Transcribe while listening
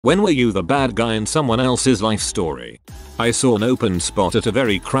When were you the bad guy in someone else's life story? I saw an open spot at a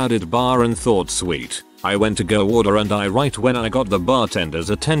very crowded bar and thought sweet. I went to go order and right when I got the bartender's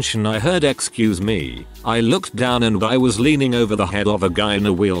attention I heard "excuse me." I looked down and I was leaning over the head of a guy in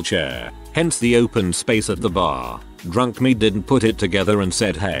a wheelchair, hence the open space at the bar. Drunk me didn't put it together and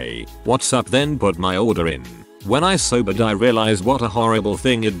said "Hey, what's up?" then put my order in. When I sobered I realized what a horrible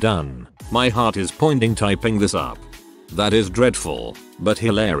thing I'd done. My heart is pounding typing this up. That is dreadful, but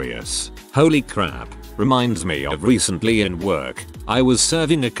hilarious. Holy crap. Reminds me of recently in work. I was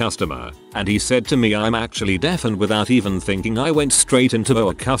serving a customer, and he said to me I'm actually deaf, and without even thinking I went straight into "Oh,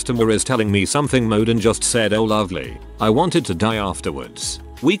 a customer is telling me something" mode and just said "Oh lovely." I wanted to die afterwards.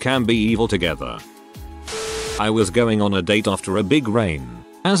 We can be evil together. I was going on a date after a big rain.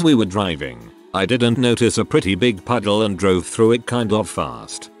 As we were driving, I didn't notice a pretty big puddle and drove through it kind of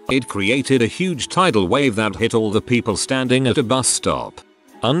fast. It created a huge tidal wave that hit all the people standing at a bus stop.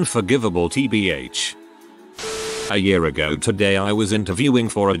 Unforgivable TBH. A year ago today I was interviewing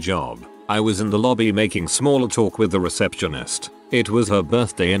for a job. I was in the lobby making small talk with the receptionist. It was her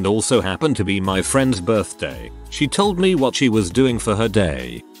birthday and also happened to be my friend's birthday. She told me what she was doing for her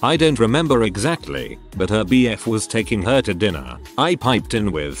day. I don't remember exactly, but her BF was taking her to dinner. I piped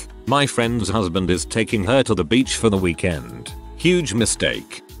in with, "My friend's husband is taking her to the beach for the weekend." Huge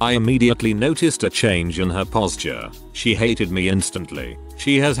mistake. I immediately noticed a change in her posture. She hated me instantly.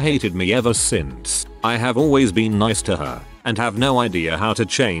 She has hated me ever since. I have always been nice to her and have no idea how to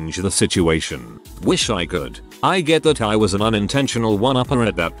change the situation. Wish I could. I get that I was an unintentional one-upper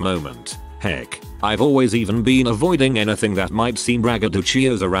at that moment. Heck, I've always even been avoiding anything that might seem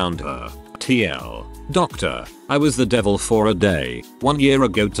braggadocious around her. TL. Doctor, I was the devil for a day, 1 year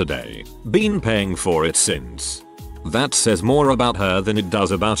ago today. Been paying for it since. That says more about her than it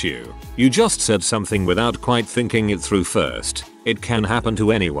does about you. You just said something without quite thinking it through first. It can happen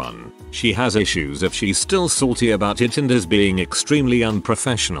to anyone. She has issues if she's still salty about it and is being extremely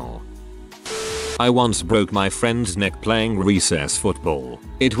unprofessional. I once broke my friend's neck playing recess football.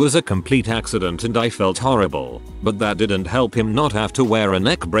 It was a complete accident and I felt horrible, but that didn't help him not have to wear a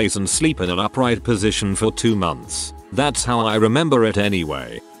neck brace and sleep in an upright position for 2 months. That's how I remember it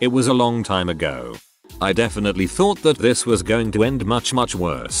anyway. It was a long time ago. I definitely thought that this was going to end much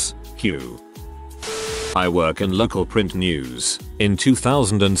worse. Q. I work in local print news. In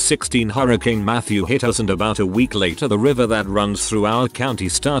 2016 Hurricane Matthew hit us and about a week later the river that runs through our county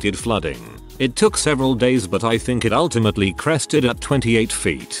started flooding. It took several days but I think it ultimately crested at 28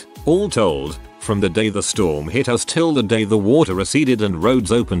 feet. All told, from the day the storm hit us till the day the water receded and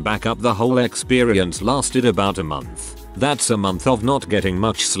roads opened back up, the whole experience lasted about a month. That's a month of not getting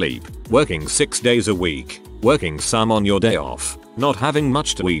much sleep, working 6 days a week, working some on your day off, not having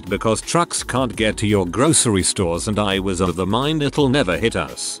much to eat because trucks can't get to your grocery stores, and I was of the mind it'll never hit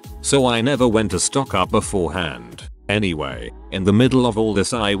us. So I never went to stock up beforehand. Anyway, in the middle of all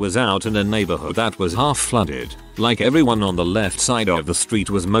this I was out in a neighborhood that was half flooded. Like everyone on the left side of the street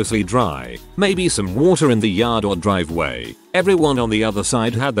was mostly dry, maybe some water in the yard or driveway. Everyone on the other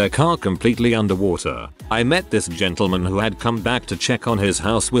side had their car completely underwater. I met this gentleman who had come back to check on his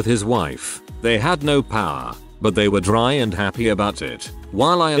house with his wife. They had no power, but they were dry and happy about it.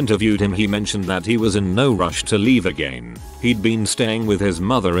 While I interviewed him he mentioned that he was in no rush to leave again. He'd been staying with his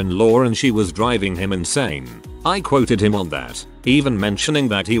mother-in-law and she was driving him insane. I quoted him on that, even mentioning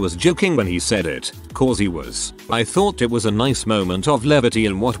that he was joking when he said it, cause he was. I thought it was a nice moment of levity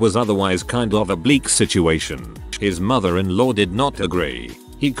in what was otherwise kind of a bleak situation. His mother-in-law did not agree.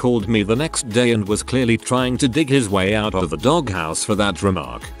 He called me the next day and was clearly trying to dig his way out of the doghouse for that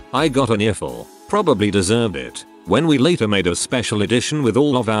remark. I got an earful. Probably deserved it. When we later made a special edition with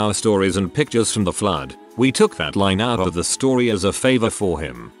all of our stories and pictures from the flood, we took that line out of the story as a favor for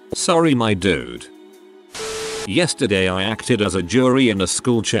him. Sorry my dude. Yesterday I acted as a jury in a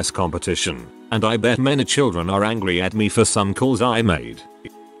school chess competition, and I bet many children are angry at me for some calls I made.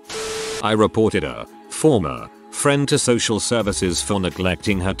 I reported a former friend to social services for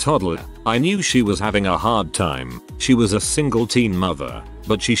neglecting her toddler. I knew she was having a hard time. She was a single teen mother,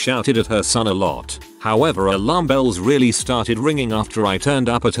 but she shouted at her son a lot. However, alarm bells really started ringing after I turned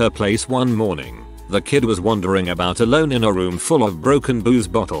up at her place one morning. The kid was wandering about alone in a room full of broken booze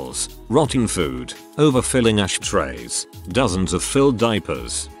bottles, rotten food, overfilling ashtrays, dozens of filled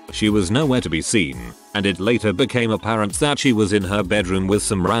diapers. She was nowhere to be seen, and it later became apparent that she was in her bedroom with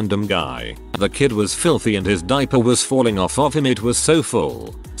some random guy. The kid was filthy and his diaper was falling off of him, it was so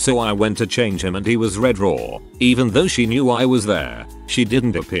full. So I went to change him and he was red raw. Even though she knew I was there, she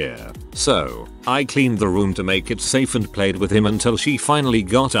didn't appear. So, I cleaned the room to make it safe and played with him until she finally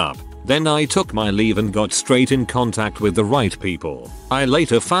got up. Then I took my leave and got straight in contact with the right people. I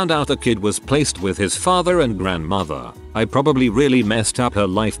later found out the kid was placed with his father and grandmother. I probably really messed up her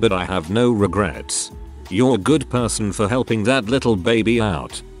life, but I have no regrets. You're a good person for helping that little baby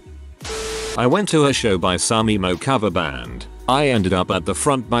out. I went to a show by some emo cover band. I ended up at the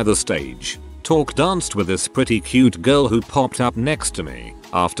front by the stage. Danced with this pretty cute girl who popped up next to me.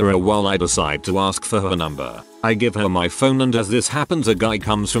 After a while I decide to ask for her number. I give her my phone, and as this happens a guy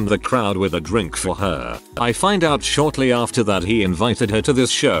comes from the crowd with a drink for her. I find out shortly after that he invited her to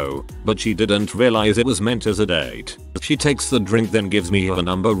this show, but she didn't realize it was meant as a date. She takes the drink, then gives me her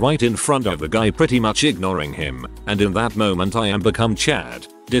number right in front of the guy, pretty much ignoring him, and in that moment I am become Chad,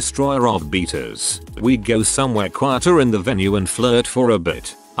 destroyer of beaters. We go somewhere quieter in the venue and flirt for a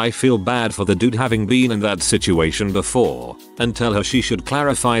bit. I feel bad for the dude having been in that situation before, and tell her she should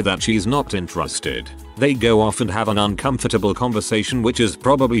clarify that she's not interested. They go off and have an uncomfortable conversation, which is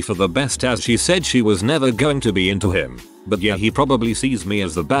probably for the best, as she said she was never going to be into him. But yeah, he probably sees me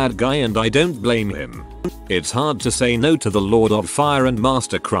as the bad guy and I don't blame him. It's hard to say no to the Lord of Fire and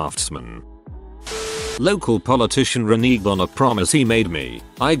Master Craftsman. Local politician reneged on a promise he made me.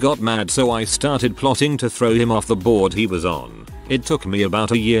 I got mad, so I started plotting to throw him off the board he was on. It took me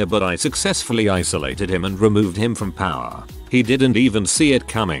about a year, but I successfully isolated him and removed him from power. He didn't even see it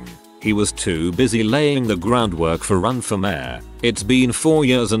coming. He was too busy laying the groundwork for run for mayor. It's been 4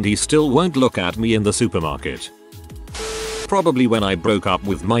 years and he still won't look at me in the supermarket. Probably when I broke up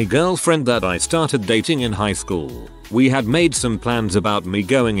with my girlfriend that I started dating in high school. We had made some plans about me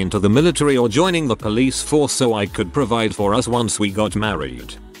going into the military or joining the police force so I could provide for us once we got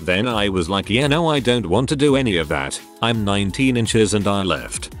married. Then I was like, yeah, no, I don't want to do any of that. I'm 19 inches, and I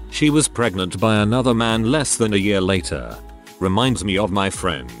left. She was pregnant by another man less than a year later. Reminds me of my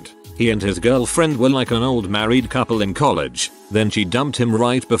friend. He and his girlfriend were like an old married couple in college. Then she dumped him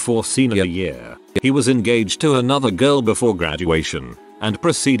right before senior year. He was engaged to another girl before graduation and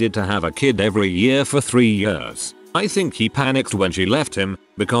proceeded to have a kid every year for 3 years. I think he panicked when she left him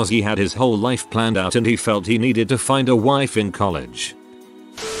because he had his whole life planned out and he felt he needed to find a wife in college.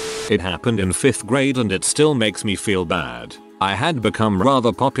 It happened in 5th grade and it still makes me feel bad. I had become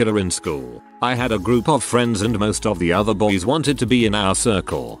rather popular in school. I had a group of friends and most of the other boys wanted to be in our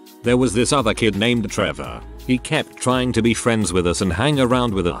circle. There was this other kid named Trevor. He kept trying to be friends with us and hang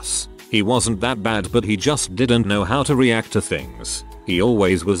around with us. He wasn't that bad, but he just didn't know how to react to things. He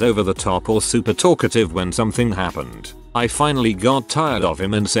always was over the top or super talkative when something happened. I finally got tired of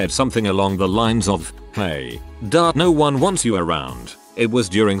him and said something along the lines of, "Hey, Dart, no one wants you around." It was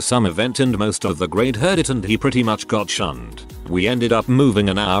during some event and most of the grade heard it and he pretty much got shunned. We ended up moving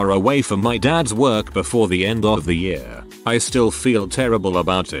an hour away from my dad's work before the end of the year. I still feel terrible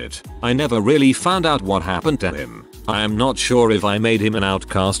about it. I never really found out what happened to him. I am not sure if I made him an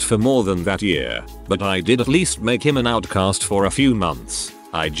outcast for more than that year, but I did at least make him an outcast for a few months.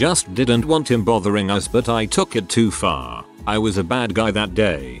 I just didn't want him bothering us, but I took it too far. I was a bad guy that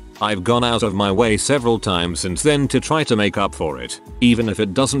day. I've gone out of my way several times since then to try to make up for it, even if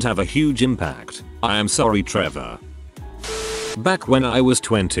it doesn't have a huge impact. I am sorry, Trevor. Back when I was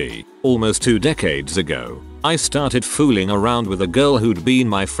 20, almost 2 decades ago, I started fooling around with a girl who'd been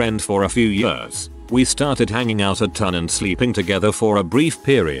my friend for a few years. We started hanging out a ton and sleeping together for a brief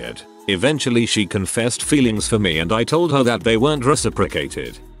period. Eventually she confessed feelings for me and I told her that they weren't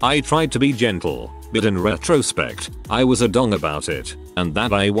reciprocated. I tried to be gentle, but in retrospect, I was a dong about it, and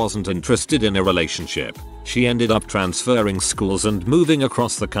that I wasn't interested in a relationship. She ended up transferring schools and moving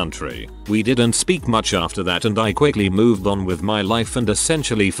across the country. We didn't speak much after that and I quickly moved on with my life and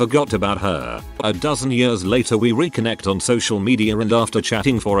essentially forgot about her. A dozen years later we reconnect on social media and after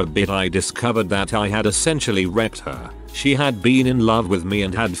chatting for a bit I discovered that I had essentially wrecked her. She had been in love with me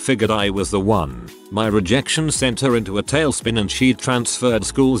and had figured I was the one. My rejection sent her into a tailspin and she'd transferred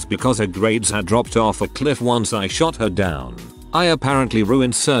schools because her grades had dropped off a cliff once I shot her down. I apparently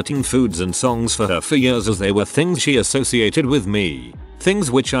ruined certain foods and songs for her for years as they were things she associated with me.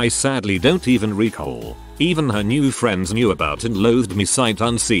 Things which I sadly don't even recall. Even her new friends knew about and loathed me sight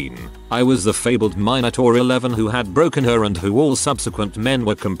unseen. I was the fabled Minotaur 11 who had broken her and who all subsequent men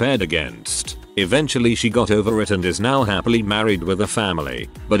were compared against. Eventually she got over it and is now happily married with a family,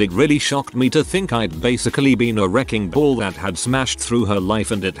 but it really shocked me to think I'd basically been a wrecking ball that had smashed through her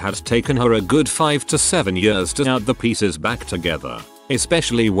life and it had taken her a good 5 to 7 years to put the pieces back together.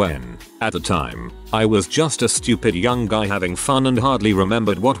 Especially when, at the time, I was just a stupid young guy having fun and hardly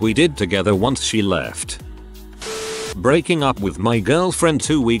remembered what we did together once she left. Breaking up with my girlfriend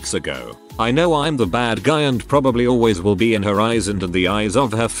 2 weeks ago. I know I'm the bad guy and probably always will be in her eyes and in the eyes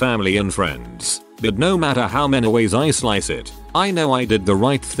of her family and friends. But no matter how many ways I slice it, I know I did the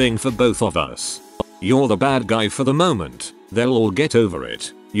right thing for both of us. You're the bad guy for the moment. They'll all get over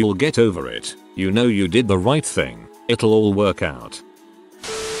it. You'll get over it. You know you did the right thing. It'll all work out.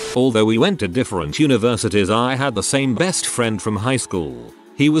 Although we went to different universities, I had the same best friend from high school.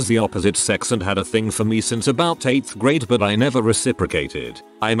 He was the opposite sex and had a thing for me since about 8th grade, but I never reciprocated.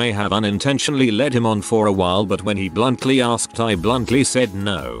 I may have unintentionally led him on for a while, but when he bluntly asked, I bluntly said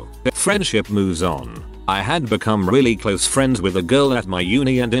no. Friendship moves on. I had become really close friends with a girl at my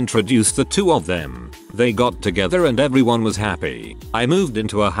uni and introduced the two of them. They got together and everyone was happy. I moved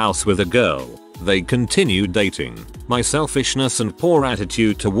into a house with a girl. They continued dating. My selfishness and poor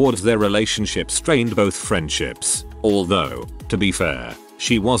attitude towards their relationship strained both friendships. Although, to be fair,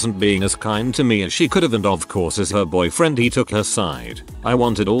 she wasn't being as kind to me as she could have, and of course as her boyfriend he took her side. I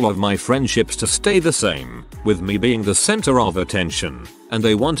wanted all of my friendships to stay the same, with me being the center of attention, and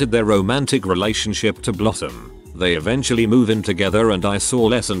they wanted their romantic relationship to blossom. They eventually moved in together and I saw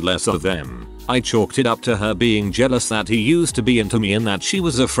less and less of them. I chalked it up to her being jealous that he used to be into me and that she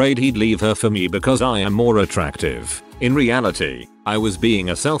was afraid he'd leave her for me because I am more attractive. In reality, I was being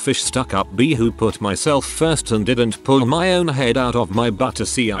a selfish stuck-up bee who put myself first and didn't pull my own head out of my butt to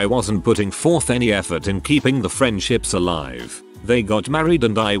see I wasn't putting forth any effort in keeping the friendships alive. They got married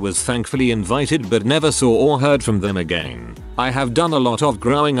and I was thankfully invited but never saw or heard from them again. I have done a lot of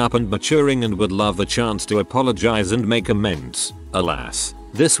growing up and maturing and would love the chance to apologize and make amends. Alas,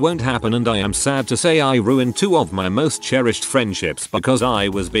 this won't happen, and I am sad to say I ruined two of my most cherished friendships because I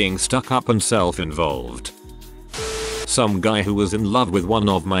was being stuck up and self-involved. Some guy who was in love with one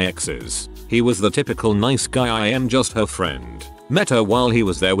of my exes. He was the typical nice guy, I am just her friend. Met her while he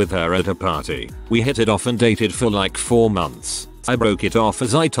was there with her at a party. We hit it off and dated for like 4 months. I broke it off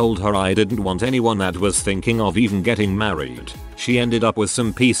as I told her I didn't want anyone that was thinking of even getting married. She ended up with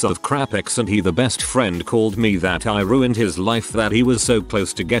some piece of crap ex and he, the best friend, called me that I ruined his life, that he was so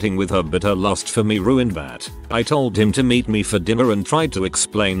close to getting with her but her lust for me ruined that. I told him to meet me for dinner and tried to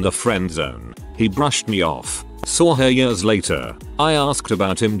explain the friend zone. He brushed me off. Saw her years later. I asked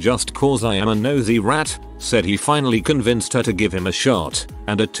about him just cause I am a nosy rat. Said he finally convinced her to give him a shot,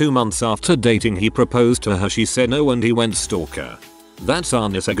 and at 2 months after dating he proposed to her. She said no and he went stalker. That's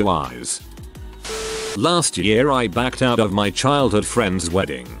honest guys. Last year I backed out of my childhood friend's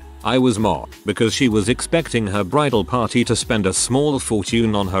wedding. I was mocked because she was expecting her bridal party to spend a small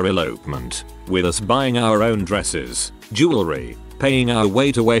fortune on her elopement, with us buying our own dresses, jewelry, paying our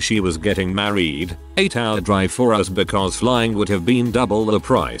way to where she was getting married, 8-hour drive for us because flying would have been double the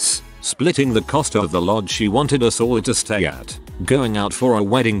price, splitting the cost of the lodge she wanted us all to stay at, going out for a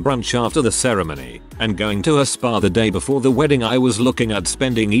wedding brunch after the ceremony, and going to a spa the day before the wedding. I was looking at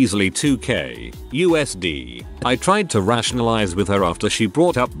spending easily $2,000 USD. I tried to rationalize with her after she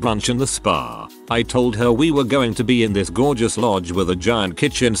brought up brunch and the spa. I told her we were going to be in this gorgeous lodge with a giant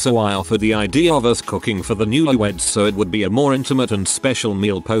kitchen, so I offered the idea of us cooking for the newlyweds so it would be a more intimate and special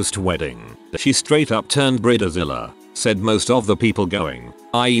meal post-wedding. She straight up turned Bridezilla. Said most of the people going,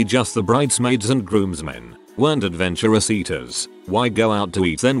 i.e. just the bridesmaids and groomsmen, weren't adventurous eaters. Why go out to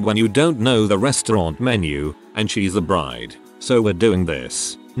eat then when you don't know the restaurant menu, and she's the bride? So we're doing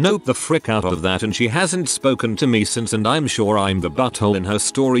this. Note the frick out of that, and she hasn't spoken to me since, and I'm sure I'm the butthole in her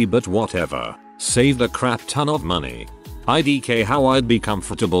story, but whatever. Saved a crap ton of money. IDK how I'd be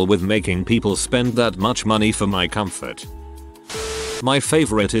comfortable with making people spend that much money for my comfort. My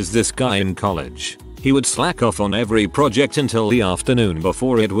favorite is this guy in college. He would slack off on every project until the afternoon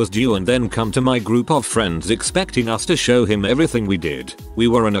before it was due and then come to my group of friends expecting us to show him everything we did. We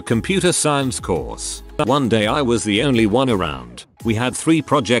were in a computer science course. One day I was the only one around. We had 3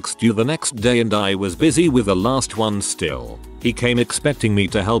 projects due the next day and I was busy with the last one still. He came expecting me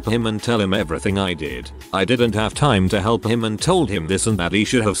to help him and tell him everything I did. I didn't have time to help him and told him this and that he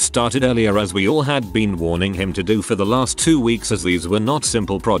should have started earlier, as we all had been warning him to do for the last 2 weeks, as these were not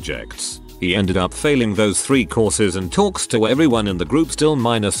simple projects. He ended up failing those 3 courses and talks to everyone in the group still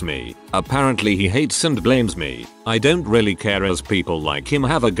minus me. Apparently he hates and blames me. I don't really care, as people like him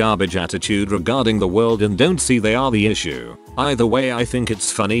have a garbage attitude regarding the world and don't see they are the issue. Either way, I think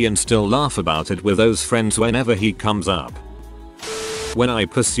it's funny and still laugh about it with those friends whenever he comes up. When I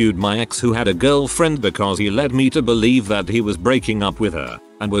pursued my ex who had a girlfriend because he led me to believe that he was breaking up with her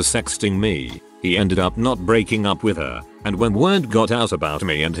and was sexting me, he ended up not breaking up with her, and when word got out about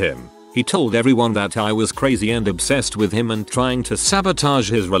me and him, he told everyone that I was crazy and obsessed with him and trying to sabotage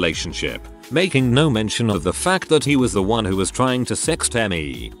his relationship. making no mention of the fact that he was the one who was trying to sext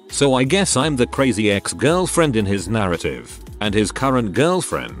me. So I guess I'm the crazy ex-girlfriend in his narrative, and his current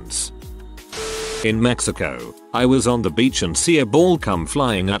girlfriends. In Mexico, I was on the beach and see a ball come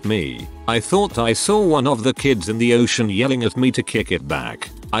flying at me. I thought I saw one of the kids in the ocean yelling at me to kick it back.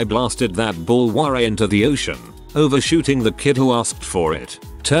 I blasted that ball way into the ocean, overshooting the kid who asked for it.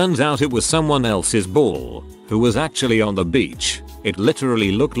 Turns out it was someone else's ball, who was actually on the beach. It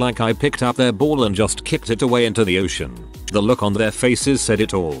literally looked like I picked up their ball and just kicked it away into the ocean. The look on their faces said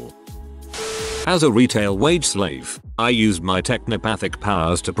it all. As a retail wage slave, I used my technopathic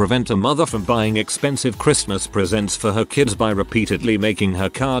powers to prevent a mother from buying expensive Christmas presents for her kids by repeatedly making her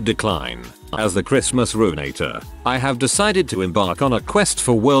card decline. As the Christmas ruinator, I have decided to embark on a quest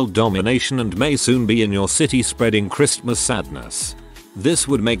for world domination and may soon be in your city spreading Christmas sadness. This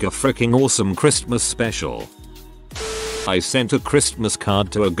would make a freaking awesome Christmas special. I sent a Christmas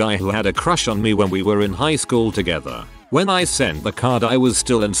card to a guy who had a crush on me when we were in high school together. When I sent the card I was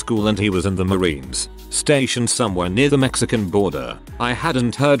still in school and he was in the Marines, stationed somewhere near the Mexican border. I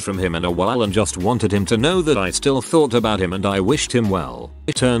hadn't heard from him in a while and just wanted him to know that I still thought about him and I wished him well.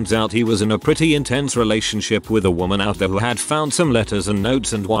 It turns out he was in a pretty intense relationship with a woman out there who had found some letters and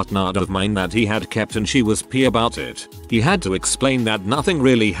notes and whatnot of mine that he had kept and she was pissed about it. He had to explain that nothing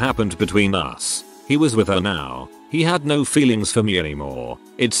really happened between us. He was with her now. He had no feelings for me anymore,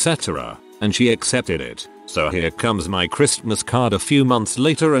 etc. And she accepted it. So here comes my Christmas card a few months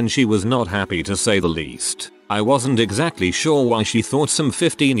later and she was not happy to say the least. I wasn't exactly sure why she thought some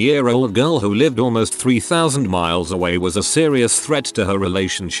 15-year-old girl who lived almost 3,000 miles away was a serious threat to her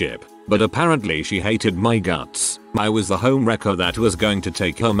relationship, but apparently she hated my guts. I was the homewrecker that was going to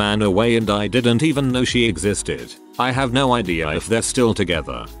take her man away and I didn't even know she existed. I have no idea if they're still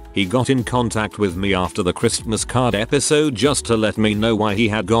together. He got in contact with me after the Christmas card episode just to let me know why he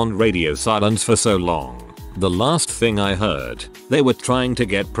had gone radio silent for so long. The last thing I heard, they were trying to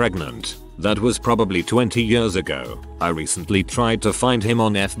get pregnant. That was probably 20 years ago. I recently tried to find him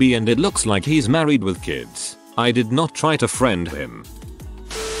on FB and it looks like he's married with kids. I did not try to friend him.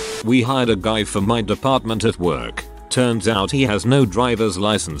 We hired a guy for my department at work. Turns out he has no driver's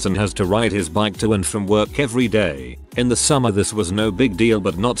license and has to ride his bike to and from work every day. In the summer this was no big deal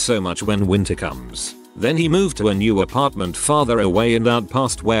but not so much when winter comes. Then he moved to a new apartment farther away and out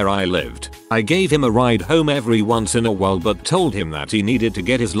past where I lived. I gave him a ride home every once in a while but told him that he needed to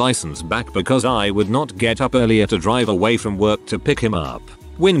get his license back because I would not get up earlier to drive away from work to pick him up.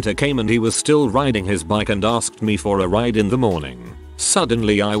 Winter came and he was still riding his bike and asked me for a ride in the morning.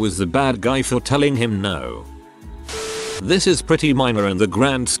 Suddenly I was the bad guy for telling him no. This is pretty minor in the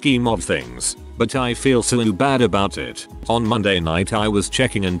grand scheme of things, but I feel so bad about it. On Monday night I was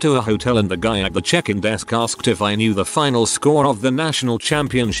checking into a hotel and the guy at the check-in desk asked if I knew the final score of the national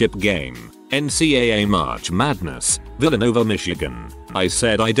championship game, NCAA March Madness, Villanova, Michigan. I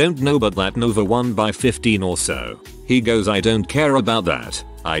said I don't know but that Nova won by 15 or so. He goes, I don't care about that.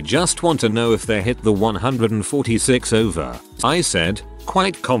 I just want to know if they hit the 146 over. I said,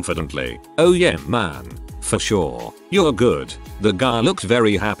 quite confidently, oh yeah man. For sure. You're good. The guy looked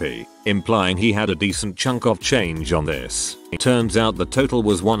very happy, implying he had a decent chunk of change on this. It turns out the total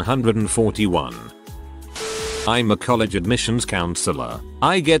was 141. I'm a college admissions counselor.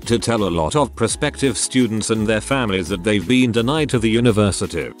 I get to tell a lot of prospective students and their families that they've been denied to the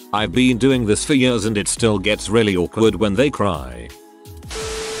university. I've been doing this for years and it still gets really awkward when they cry.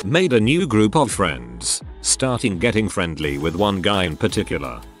 Made a new group of friends, starting getting friendly with one guy in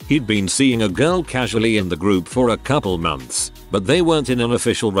particular. He'd been seeing a girl casually in the group for a couple months, but they weren't in an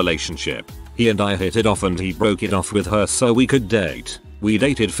official relationship. He and I hit it off and he broke it off with her so we could date. We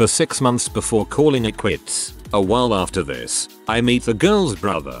dated for 6 months before calling it quits. A while after this, I meet the girl's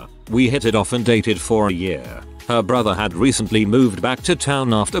brother. We hit it off and dated for a year. Her brother had recently moved back to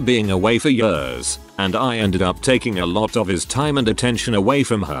town after being away for years, and I ended up taking a lot of his time and attention away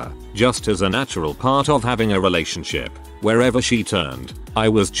from her, just as a natural part of having a relationship. Wherever she turned, I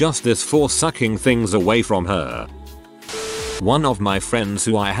was just this force sucking things away from her. One of my friends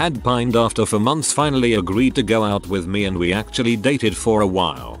who I had pined after for months finally agreed to go out with me and we actually dated for a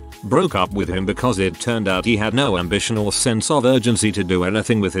while. Broke up with him because it turned out he had no ambition or sense of urgency to do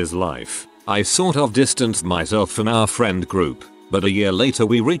anything with his life. I sort of distanced myself from our friend group, but a year later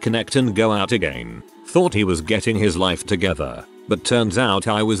we reconnect and go out again. Thought he was getting his life together, but turns out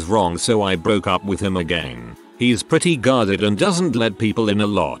I was wrong so I broke up with him again. He's pretty guarded and doesn't let people in a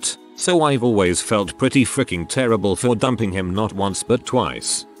lot, so I've always felt pretty freaking terrible for dumping him not once but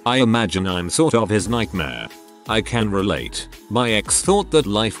twice. I imagine I'm sort of his nightmare. I can relate. My ex thought that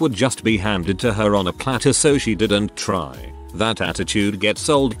life would just be handed to her on a platter so she didn't try. That attitude gets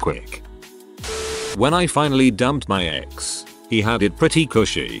old quick. When I finally dumped my ex, he had it pretty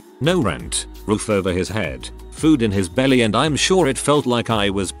cushy, no rent, roof over his head, food in his belly, and I'm sure it felt like I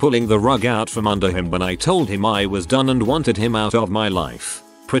was pulling the rug out from under him when I told him I was done and wanted him out of my life.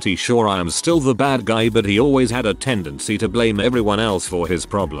 Pretty sure I am still the bad guy, but he always had a tendency to blame everyone else for his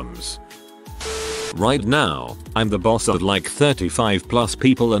problems. Right now, I'm the boss of like 35 plus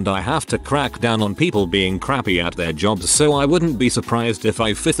people and I have to crack down on people being crappy at their jobs, so I wouldn't be surprised if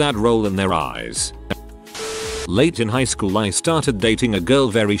I fit that role in their eyes. Late in high school I started dating a girl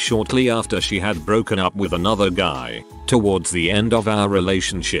very shortly after she had broken up with another guy. Towards the end of our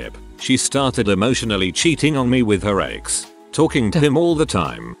relationship, she started emotionally cheating on me with her ex, talking to him all the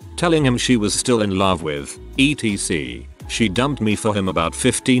time, telling him she was still in love with, etc. She dumped me for him about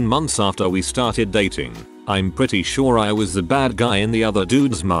 15 months after we started dating. I'm pretty sure I was the bad guy in the other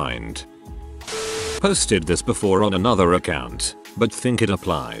dude's mind. Posted this before on another account, but think it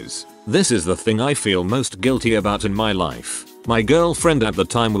applies. This is the thing I feel most guilty about in my life. My girlfriend at the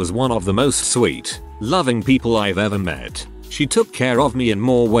time was one of the most sweet, loving people I've ever met. She took care of me in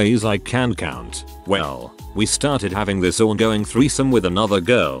more ways I can't count. Well, we started having this ongoing threesome with another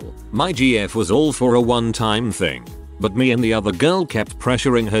girl. My GF was all for a one-time thing, but me and the other girl kept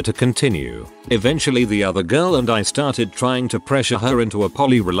pressuring her to continue. Eventually the other girl and I started trying to pressure her into a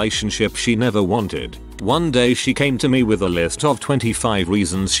poly relationship she never wanted. One day she came to me with a list of 25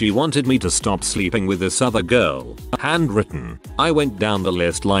 reasons she wanted me to stop sleeping with this other girl. Handwritten. I went down the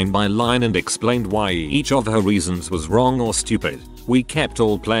list line by line and explained why each of her reasons was wrong or stupid. We kept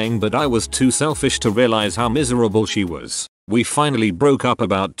all playing, but I was too selfish to realize how miserable she was. We finally broke up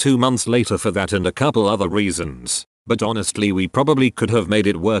about 2 months later for that and a couple other reasons. But honestly, we probably could have made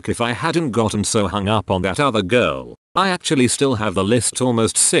it work if I hadn't gotten so hung up on that other girl. I actually still have the list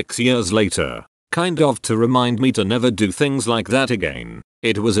almost 6 years later. Kind of to remind me to never do things like that again.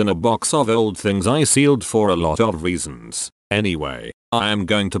 It was in a box of old things I sealed for a lot of reasons. Anyway, I am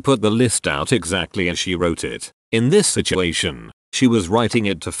going to put the list out exactly as she wrote it. In this situation, she was writing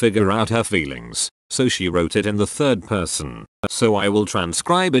it to figure out her feelings, so she wrote it in the third person. So I will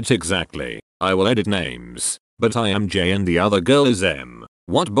transcribe it exactly. I will edit names. But I am J and the other girl is M.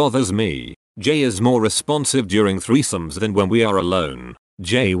 What bothers me? J is more responsive during threesomes than when we are alone.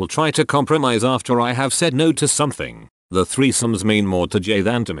 J will try to compromise after I have said no to something. The threesomes mean more to J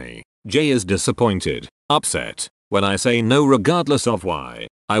than to me. J is disappointed, upset, when I say no regardless of why.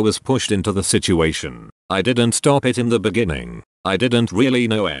 I was pushed into the situation. I didn't stop it in the beginning. I didn't really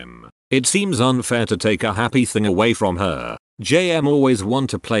know M. It seems unfair to take a happy thing away from her. JM always want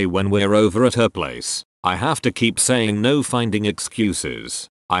to play when we're over at her place. I have to keep saying no, finding excuses.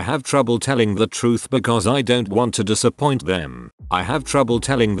 I have trouble telling the truth because I don't want to disappoint them. I have trouble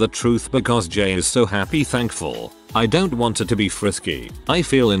telling the truth because Jay is so happy, thankful. I don't want it to be frisky. I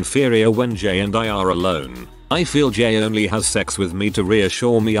feel inferior when Jay and I are alone. I feel Jay only has sex with me to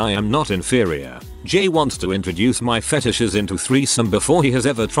reassure me I am not inferior. Jay wants to introduce my fetishes into threesome before he has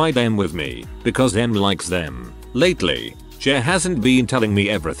ever tried them with me, because M likes them. Lately, Jay hasn't been telling me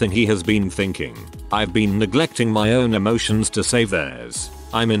everything he has been thinking. I've been neglecting my own emotions to save theirs.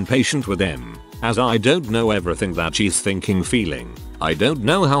 I'm impatient with M, as I don't know everything that she's thinking, feeling. I don't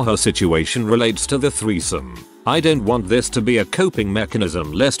know how her situation relates to the threesome. I don't want this to be a coping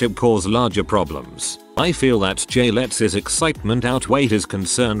mechanism lest it cause larger problems. I feel that Jay lets his excitement outweigh his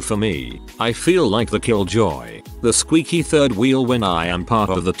concern for me. I feel like the killjoy, the squeaky third wheel when I am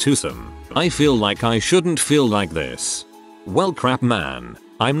part of the twosome. I feel like I shouldn't feel like this. Well, crap, man.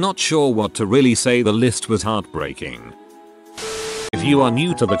 I'm not sure what to really say. The list was heartbreaking. If you are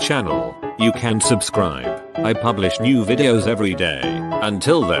new to the channel, you can subscribe. I publish new videos every day.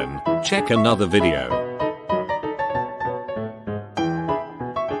 Until then, check another video.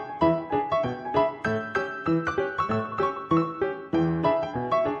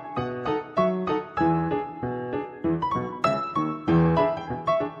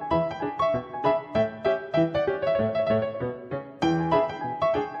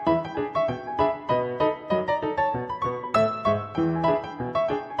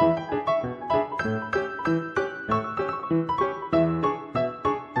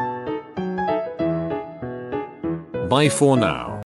 Bye for now.